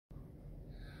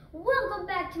Welcome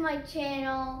back to my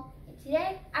channel. And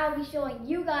today I'll be showing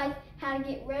you guys how to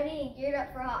get ready and geared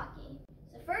up for hockey.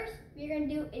 So first, what you're gonna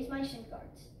do is my shin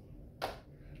guards.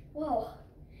 Whoa.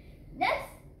 Next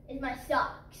is my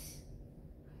socks.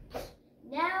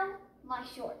 Now my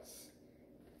shorts.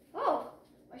 Oh,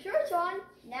 my shorts are on.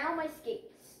 Now my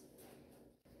skates.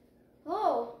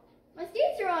 Oh, my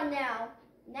skates are on now.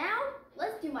 Now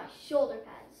let's do my shoulder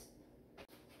pads.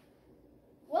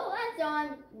 Well, that's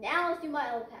on. Now let's do my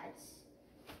elbow pads.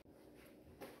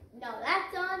 Now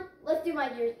that's on. Let's do my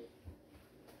jersey.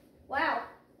 Wow,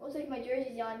 looks like my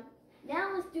jersey's on.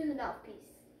 Now let's do the mouthpiece.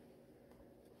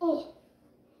 Oh,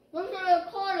 looks like I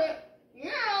caught it.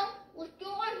 Now let's do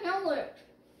my helmet.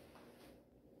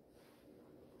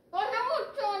 My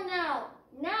helmet's on now.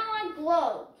 Now my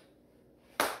gloves.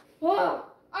 Oh,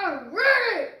 I'm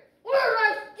ready. Where's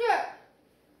my stick?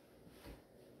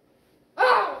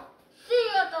 Oh, see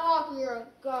you at the hockey rink,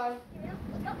 guys.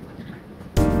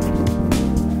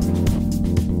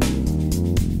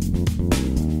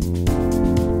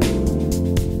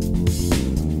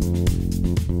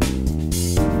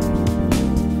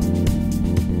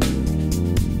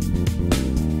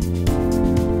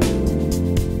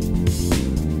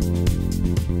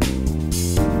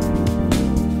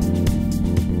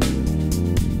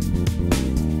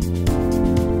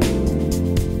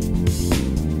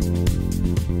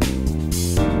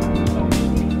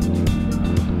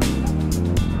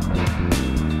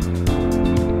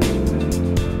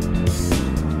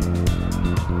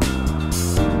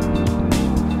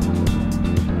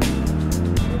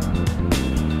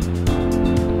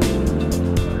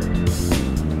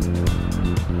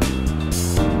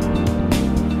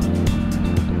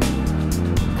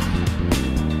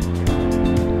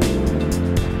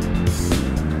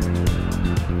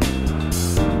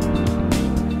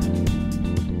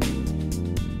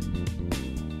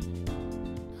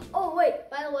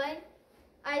 By the way,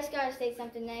 I just gotta say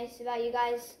something nice about you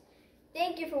guys.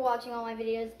 Thank you for watching all my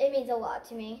videos. It means a lot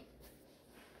to me.